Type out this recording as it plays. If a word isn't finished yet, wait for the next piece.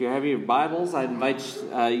If you have your Bibles, I invite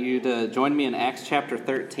you to join me in Acts chapter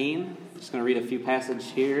 13. I'm just going to read a few passages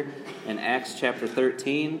here in Acts chapter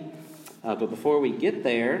 13. But before we get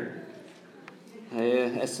there,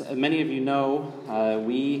 as many of you know,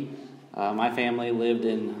 my family lived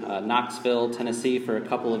in Knoxville, Tennessee for a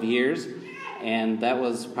couple of years, and that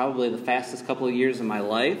was probably the fastest couple of years of my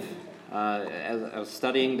life. As I was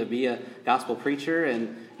studying to be a gospel preacher,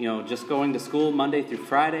 and just going to school Monday through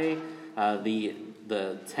Friday,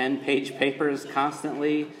 the 10-page papers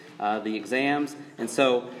constantly, the exams. And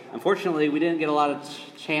so, unfortunately, we didn't get a lot of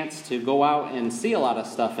chance to go out and see a lot of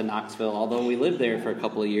stuff in Knoxville, although we lived there for a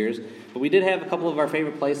couple of years. But we did have a couple of our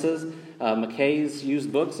favorite places. McKay's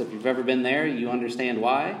Used Books, if you've ever been there, you understand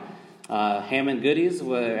why. Hammond Goodies,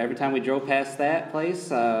 every time we drove past that place,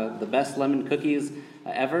 the best lemon cookies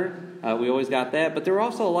ever. We always got that. But there were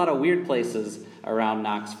also a lot of weird places around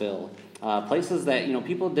Knoxville. Places that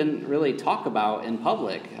people didn't really talk about in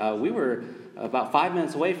public. We were about 5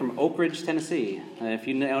 minutes away from Oak Ridge, Tennessee. If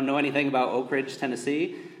you don't know anything about Oak Ridge,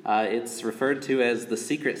 Tennessee, it's referred to as the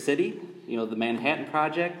Secret City. The Manhattan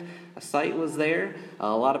Project site was there.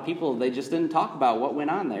 A lot of people, they just didn't talk about what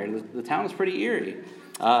went on there. The town was pretty eerie.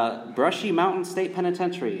 Brushy Mountain State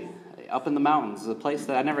Penitentiary, up in the mountains, a place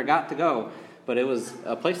that I never got to go, but it was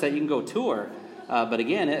a place that you can go tour. But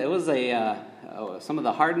again, it was some of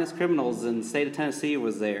the hardened criminals in the state of Tennessee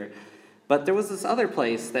was there. But there was this other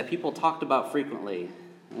place that people talked about frequently.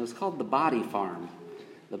 It was called the Body Farm.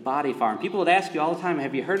 The Body Farm. People would ask you all the time,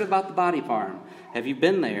 have you heard about the Body Farm? Have you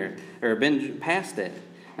been there or been past it?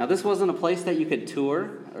 Now, this wasn't a place that you could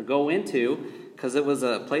tour or go into because it was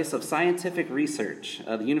a place of scientific research.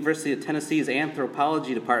 The University of Tennessee's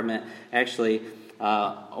anthropology department actually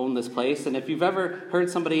own this place. And if you've ever heard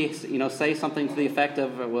somebody, say something to the effect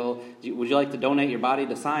of, well, would you like to donate your body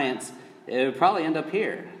to science? It would probably end up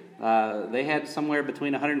here. They had somewhere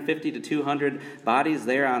between 150 to 200 bodies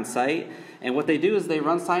there on site. And what they do is they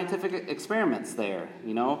run scientific experiments there.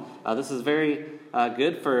 This is very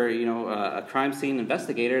good for, a crime scene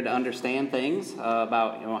investigator to understand things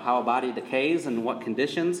about, how a body decays and what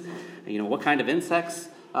conditions, what kind of insects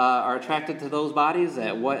are attracted to those bodies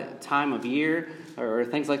at what time of year, or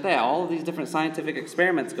things like that. All of these different scientific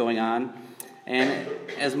experiments going on. And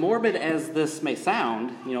as morbid as this may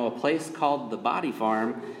sound, a place called the Body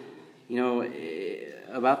Farm,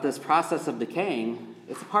 about this process of decaying,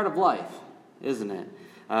 it's a part of life, isn't it?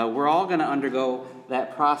 We're all going to undergo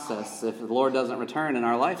that process if the Lord doesn't return in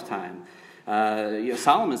our lifetime.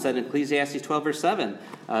 Solomon said in Ecclesiastes 12, verse 7,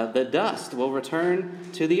 the dust will return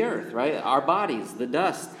to the earth, right? Our bodies, the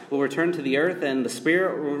dust, will return to the earth, and the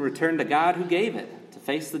spirit will return to God who gave it to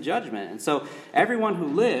face the judgment. And so everyone who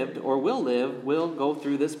lived or will live will go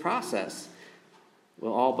through this process.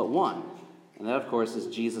 Well, all but one. And that, of course,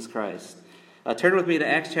 is Jesus Christ. Turn with me to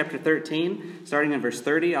Acts chapter 13, starting in verse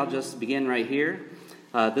 30. I'll just begin right here.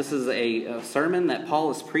 This is a sermon that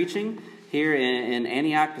Paul is preaching here in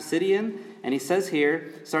Antioch Pisidian. And he says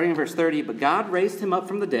here, starting in verse 30, "But God raised him up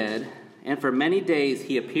from the dead, and for many days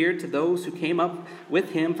he appeared to those who came up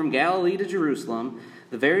with him from Galilee to Jerusalem,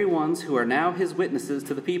 the very ones who are now his witnesses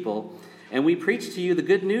to the people. And we preach to you the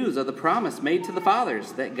good news of the promise made to the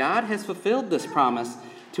fathers, that God has fulfilled this promise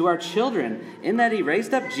to our children, in that he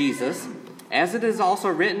raised up Jesus, as it is also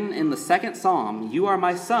written in the second psalm, 'You are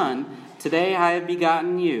my son, today I have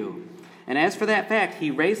begotten you.' And as for that fact, he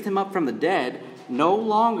raised him up from the dead, no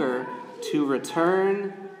longer to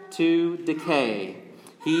return to decay.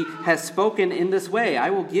 He has spoken in this way,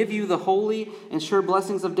 'I will give you the holy and sure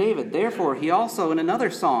blessings of David.' Therefore, he also in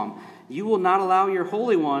another psalm, 'You will not allow your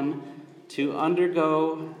Holy One to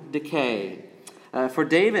undergo decay.' For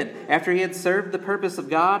David, after he had served the purpose of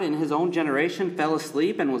God in his own generation, fell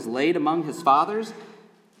asleep and was laid among his fathers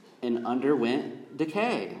and underwent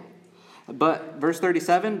decay. But, verse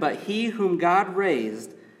 37, 'But he whom God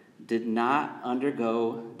raised did not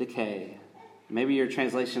undergo decay.'" Maybe your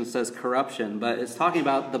translation says corruption, but it's talking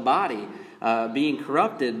about the body being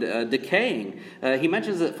corrupted, decaying. He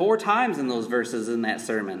mentions it 4 times in those verses in that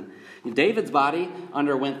sermon. David's body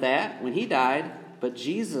underwent that when he died, but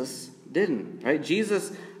Jesus didn't. Right?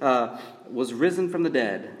 Jesus was risen from the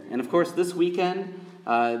dead. And of course, this weekend,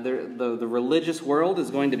 the religious world is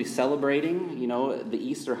going to be celebrating, the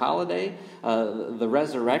Easter holiday, the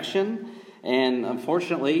resurrection. And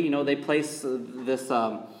unfortunately, they place this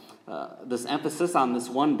emphasis on this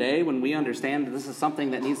one day when we understand that this is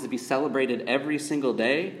something that needs to be celebrated every single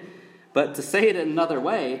day. But to say it in another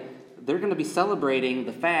way, they're going to be celebrating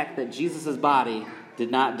the fact that Jesus' body did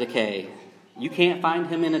not decay. You can't find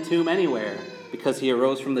him in a tomb anywhere because he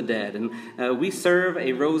arose from the dead. And we serve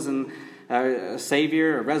a risen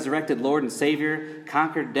Savior, a resurrected Lord and Savior,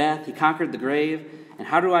 conquered death. He conquered the grave. And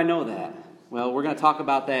how do I know that? Well, we're going to talk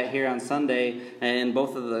about that here on Sunday in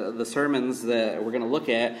both of the sermons that we're going to look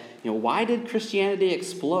at. Why did Christianity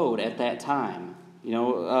explode at that time?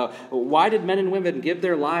 Why did men and women give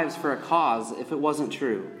their lives for a cause if it wasn't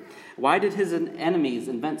true? Why did his enemies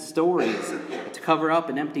invent stories to cover up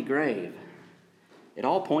an empty grave? It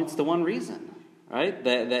all points to one reason, right?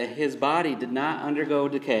 That his body did not undergo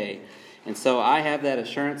decay. And so I have that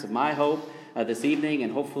assurance of my hope this evening,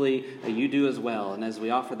 and hopefully you do as well. And as we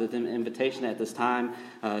offer the invitation at this time,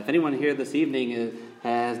 if anyone here this evening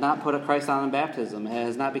has not put a Christ on in baptism,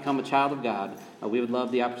 has not become a child of God, we would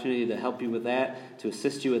love the opportunity to help you with that, to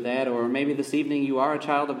assist you with that. Or maybe this evening you are a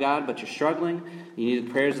child of God, but you're struggling. You need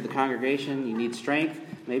the prayers of the congregation. You need strength.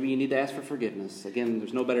 Maybe you need to ask for forgiveness. Again,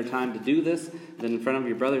 there's no better time to do this than in front of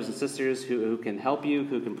your brothers and sisters who can help you,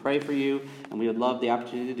 who can pray for you. And we would love the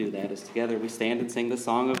opportunity to do that as together we stand and sing this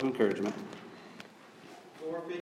song of encouragement.